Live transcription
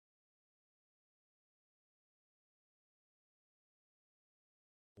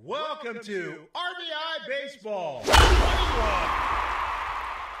Welcome to R.B.I. Baseball 21.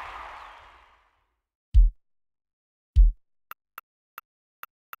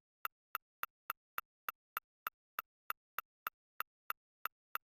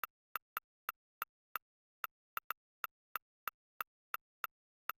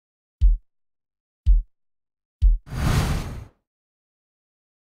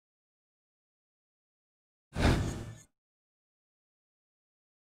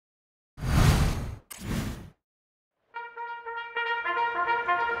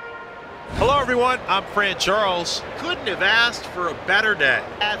 Hello everyone, I'm Fran Charles. Couldn't have asked for a better day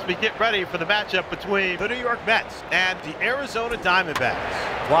as we get ready for the matchup between the New York Mets and the Arizona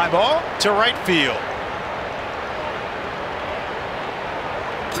Diamondbacks. Fly ball to right field.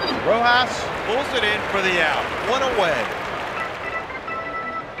 Rojas pulls it in for the out. One away.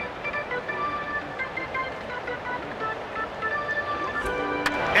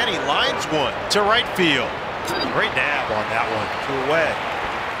 And he lines one to right field. Great nab on that one. Two away.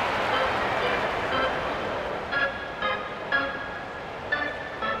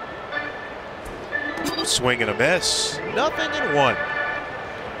 Swing and a miss. Nothing in one.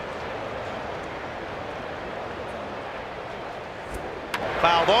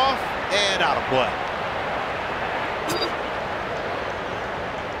 Fouled off and out of play.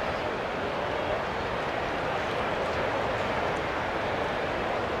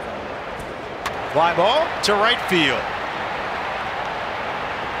 Fly ball to right field.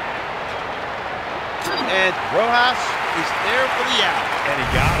 And Rojas is there for the out. And he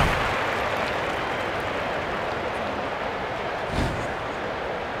got him.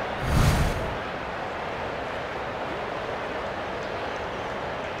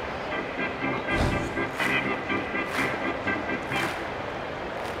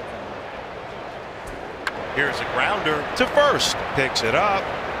 Here's a grounder to first. Picks it up.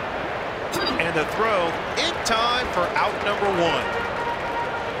 And the throw in time for out number one.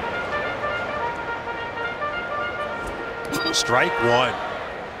 Strike one.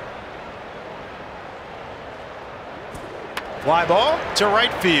 Fly ball to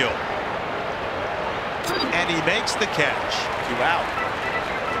right field. And he makes the catch. Two out.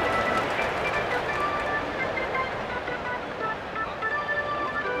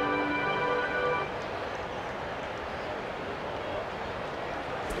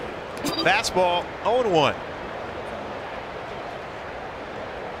 Fastball, 0-1.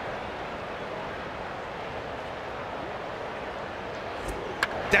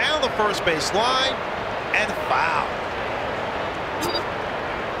 Down the first base line and foul.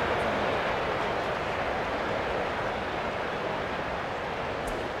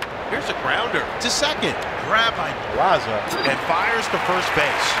 Here's a grounder to second. Grabbed by Plaza and fires to first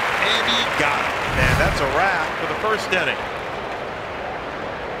base. And he got it. And that's a wrap for the first inning.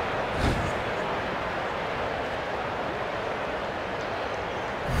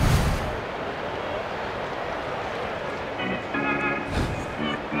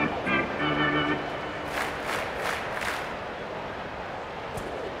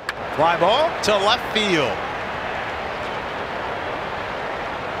 Fly ball to left field.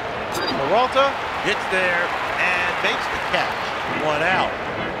 Peralta gets there and makes the catch. One out.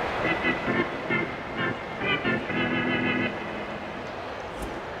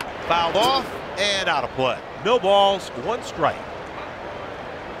 Fouled off and out of play. No balls, one strike.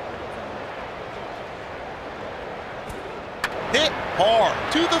 Hit hard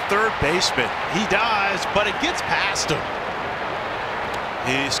to the third baseman. He dives, but it gets past him.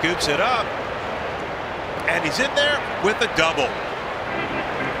 He scoops it up, and he's in there with a double.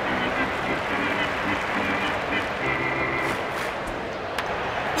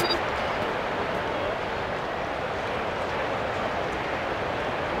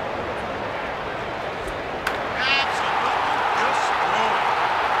 Absolutely destroyed.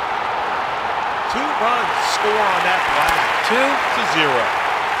 2 runs score on that blast. 2-0.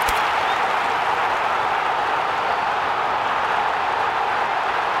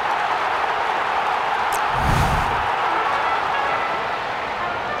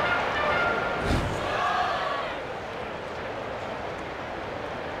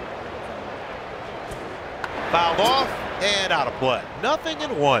 Fouled off and out of play. Nothing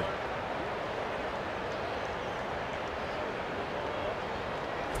in one.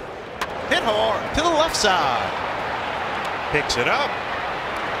 Hit hard to the left side. Picks it up.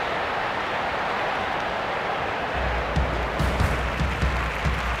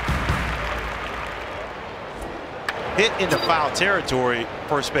 Hit into foul territory,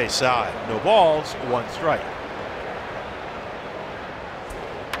 first base side. No balls, one strike.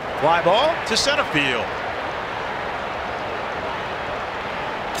 Fly ball to center field.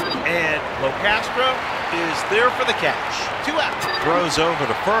 And Locastro is there for the catch. 2 out. Throws over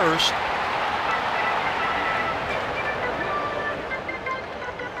to first.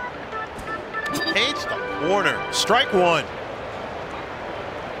 Hates the corner. Strike 1.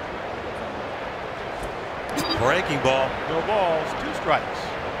 Breaking ball. No balls. 2 strikes.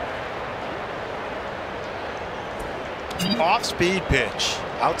 Off-speed pitch.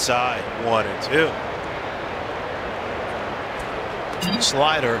 Outside. 1 and 2.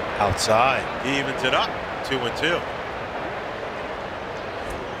 Slider outside. He evens it up. 2 and 2.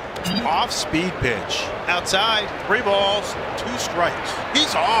 Off-speed pitch. Outside. 3 balls. 2 strikes.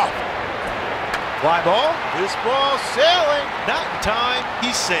 He's off. Fly ball. This ball sailing. Not in time.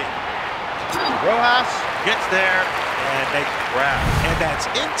 He's safe. Rojas gets there and makes the grab. And that's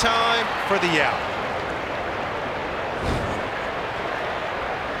in time for the out.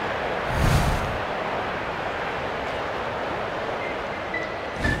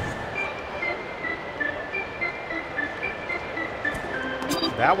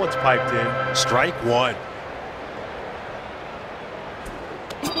 That one's piped in. Strike 1.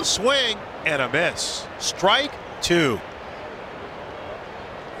 Swing and a miss. Strike 2.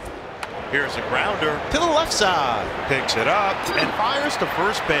 Here's a grounder to the left side. Picks it up and fires to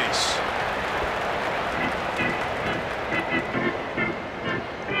first base.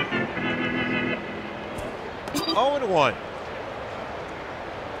 Oh and 1.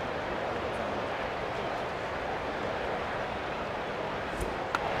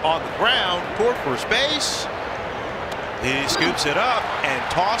 On the ground toward first base. He scoops it up and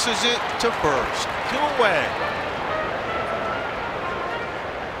tosses it to first. 2 away.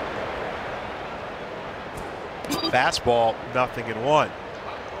 Fastball, 0-1.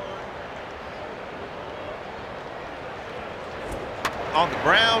 On the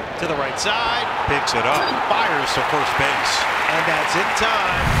ground to the right side. Picks it up. Fires to first base. And that's in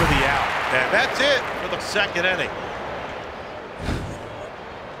time for the out. And that's it for the second inning.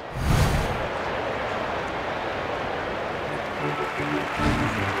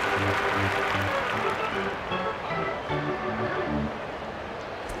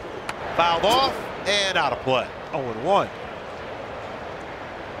 Fouled off and out of play. 0-1.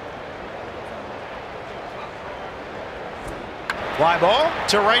 Fly ball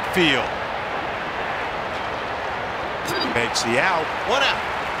to right field. Makes the out. 1 out.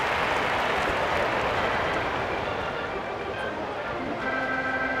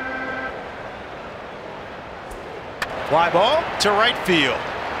 Fly ball to right field.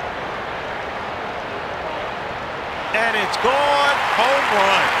 And it's gone. Home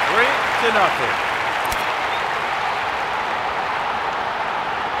run. 3-0.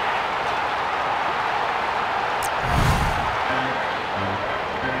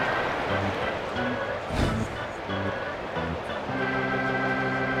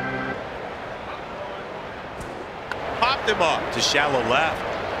 Popped him up to shallow left.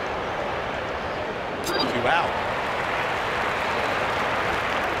 2 out.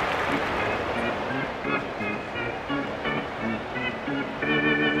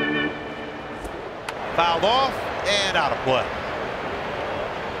 Fouled off and out of play.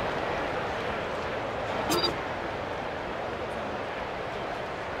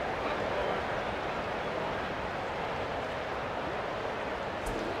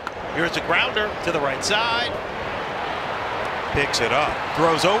 Here's a grounder to the right side. Picks it up.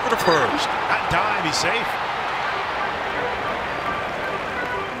 Throws over to first. Not in time. He's safe.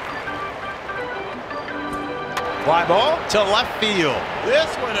 Fly ball to left field.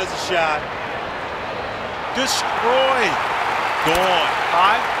 This one is a shot. Destroyed. Gone.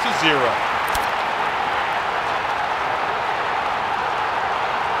 5-0.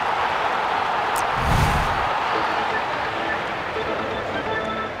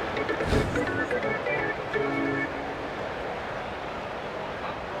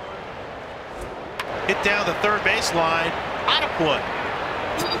 Hit down the third baseline. Out of play.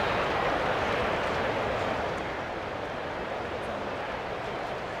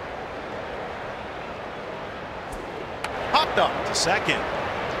 Popped up to second.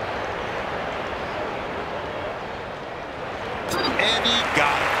 And he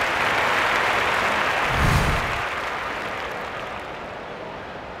got it.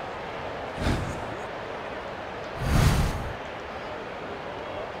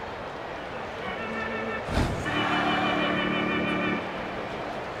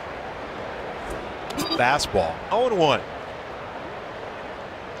 Fastball. 0-1.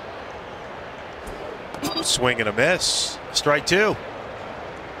 Swing and a miss. Strike 2.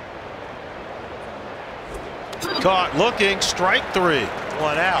 Caught looking. Strike 3.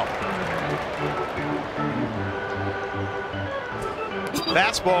 1 out.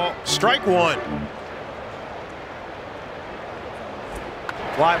 Fastball, strike one.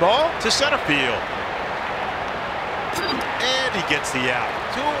 Fly ball to center field. And he gets the out.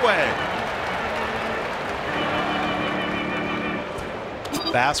 2 away.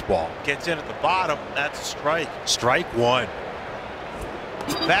 Fastball gets in at the bottom. That's a strike. Strike one.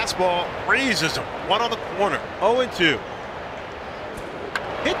 Fastball freezes him. 1 on the corner. 0-2.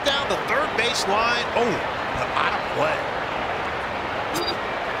 Hit down the third base line. Oh, but out of play.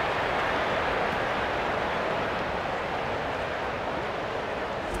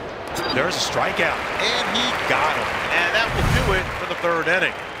 There's a strikeout, and he got him. And that will do it for the 3rd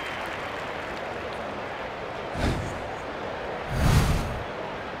inning.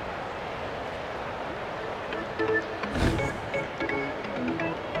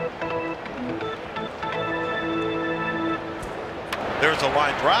 There's a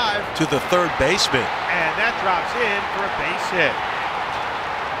line drive to the 3rd baseman. And that drops in for a base hit.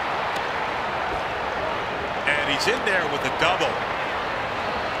 And he's in there with a double.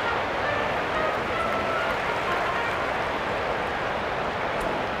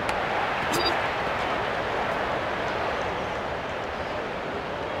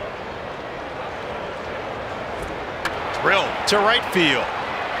 Drill to right field.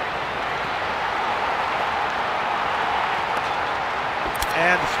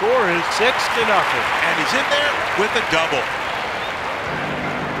 And the score is 6-0. And he's in there with a double.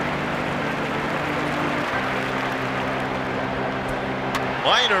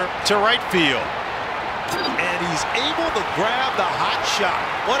 Liner to right field. And he's able to grab the hot shot.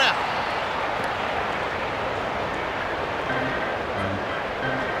 1 out.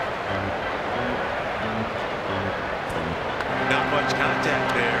 Not much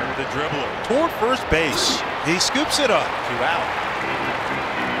contact there. The dribbler toward first base. He scoops it up. 2 out.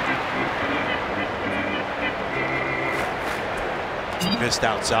 Missed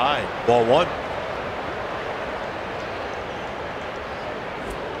outside. Ball 1.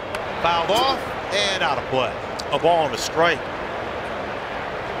 Fouled off and out of play. A ball and a strike.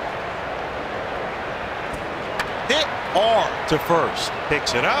 Hit hard to first.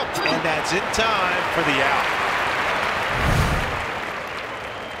 Picks it up, and that's in time for the out.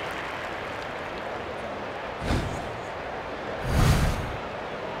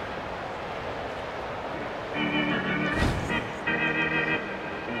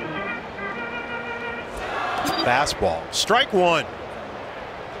 Fastball, strike one.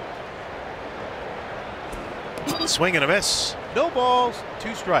 Swing and a miss. No balls,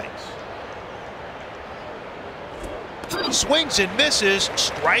 2 strikes. Swings and misses,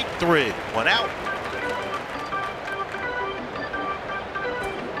 strike 3. 1 out.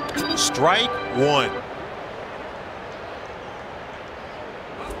 Strike 1.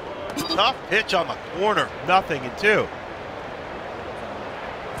 Tough pitch on the corner. 0-2.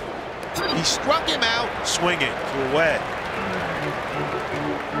 He struck him out, swinging 2 away.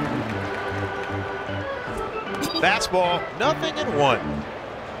 Fastball, 0-1.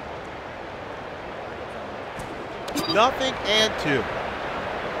 0-2.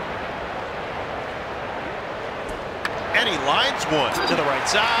 And he lines one to the right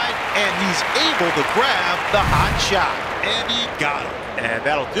side, and he's able to grab the hot shot. And he got it. And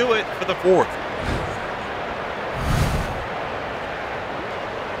that'll do it for the 4th.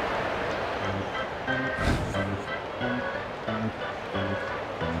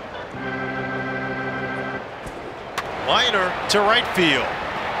 Liner to right field.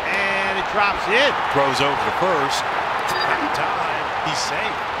 And it drops in. Throws over to first. That time, he's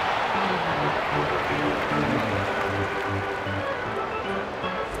safe.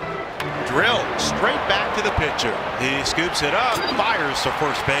 Drill straight back to the pitcher. He scoops it up, fires to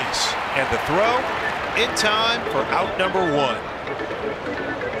first base. And the throw in time for out number 1.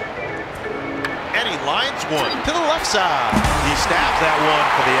 And he lines one to the left side. He stabs that one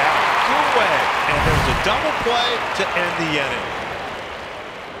for the out. 2 away. And there's a double play to end the inning.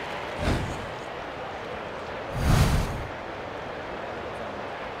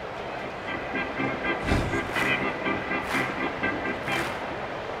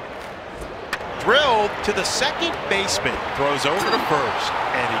 Drilled to the second baseman. Throws over to first.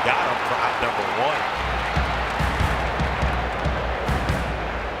 And he got him for out number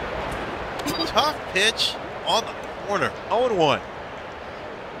 1. Tough pitch on the corner. 0-1.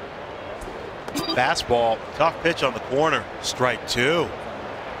 Fastball. Tough pitch on the corner. Strike 2.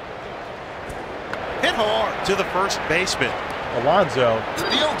 Hit hard to the first baseman. Alonso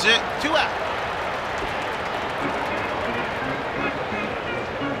Fields it. 2 out.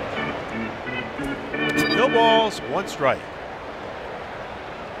 No balls, 1 strike.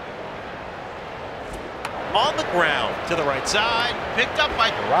 on the ground to the right side, picked up by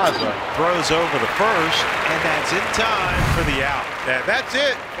Raza. throws over the first, and that's in time for the out. And that's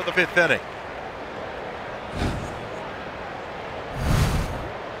it for the 5th inning.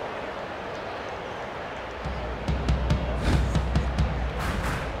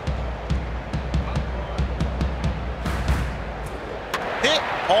 Hit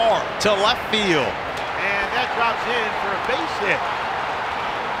hard to left field. And that drops in for a base hit.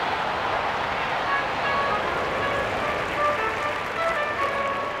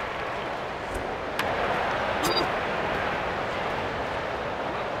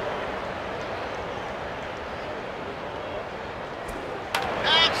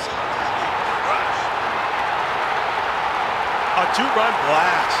 A 2-run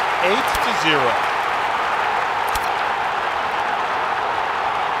blast, 8-0.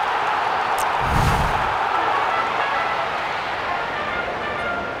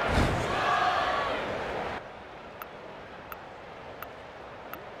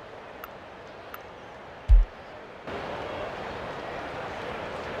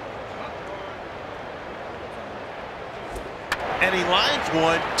 And he lines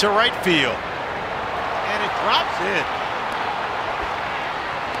one to right field. And it drops in.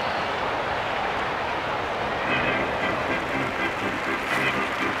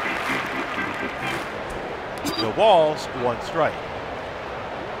 The ball's 1 strike.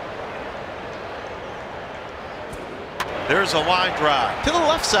 There's a line drive to the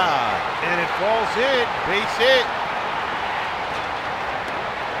left side. And it falls in. Base hit.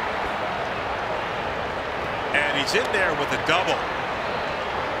 And he's in there with a double.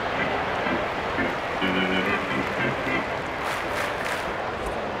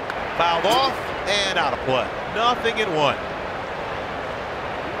 Fouled off and out of play. Nothing in 1.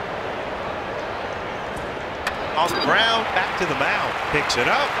 On the ground, back to the mound. Picks it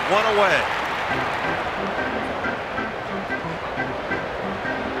up, 1 away.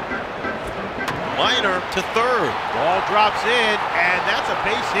 Liner to third. Ball drops in, and that's a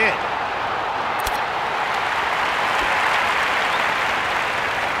base hit.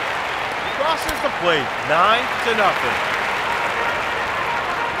 Crosses the plate, 9-0.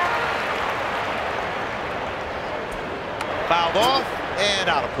 Fouled off and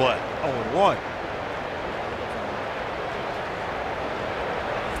out of play. 0-1.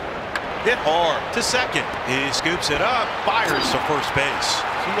 Hit hard to second. He scoops it up, fires to first base.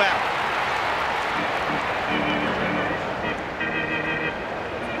 2 out.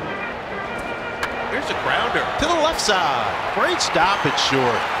 Here's a grounder to the left side. Great stop at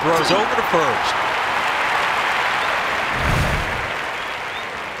short. Throws over to first.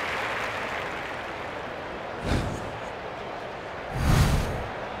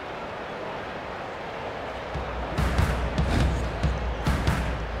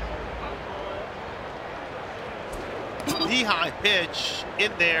 Knee-high pitch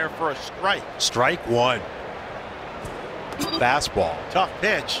in there for a strike. Strike 1. Fastball. Tough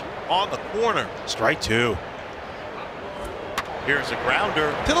pitch on the corner. Strike 2. Here's a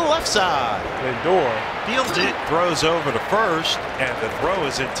grounder to the left side. Lindor Fields it, throws over to first, and the throw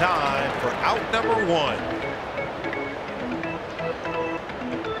is in time for out number 1.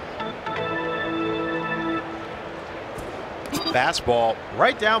 Fastball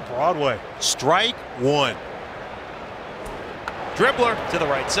right down Broadway. Strike 1. Dribbler to the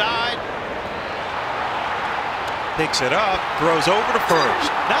right side. Picks it up, throws over to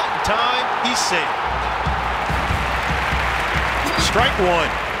first. Not in time, he's safe. Strike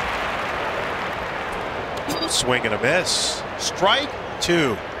 1. Swing and a miss. Strike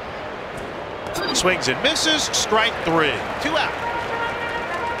 2. Swings and misses. Strike 3. 2 out.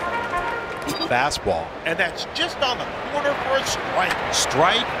 Fastball. And that's just on the corner for a strike.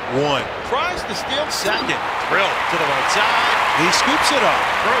 Strike 1. Tries to steal second. Drill to the right side. He scoops it up.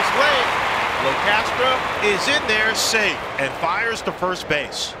 Throws late. Locastro Is in there safe and fires to first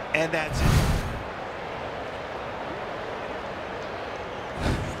base. And that's it.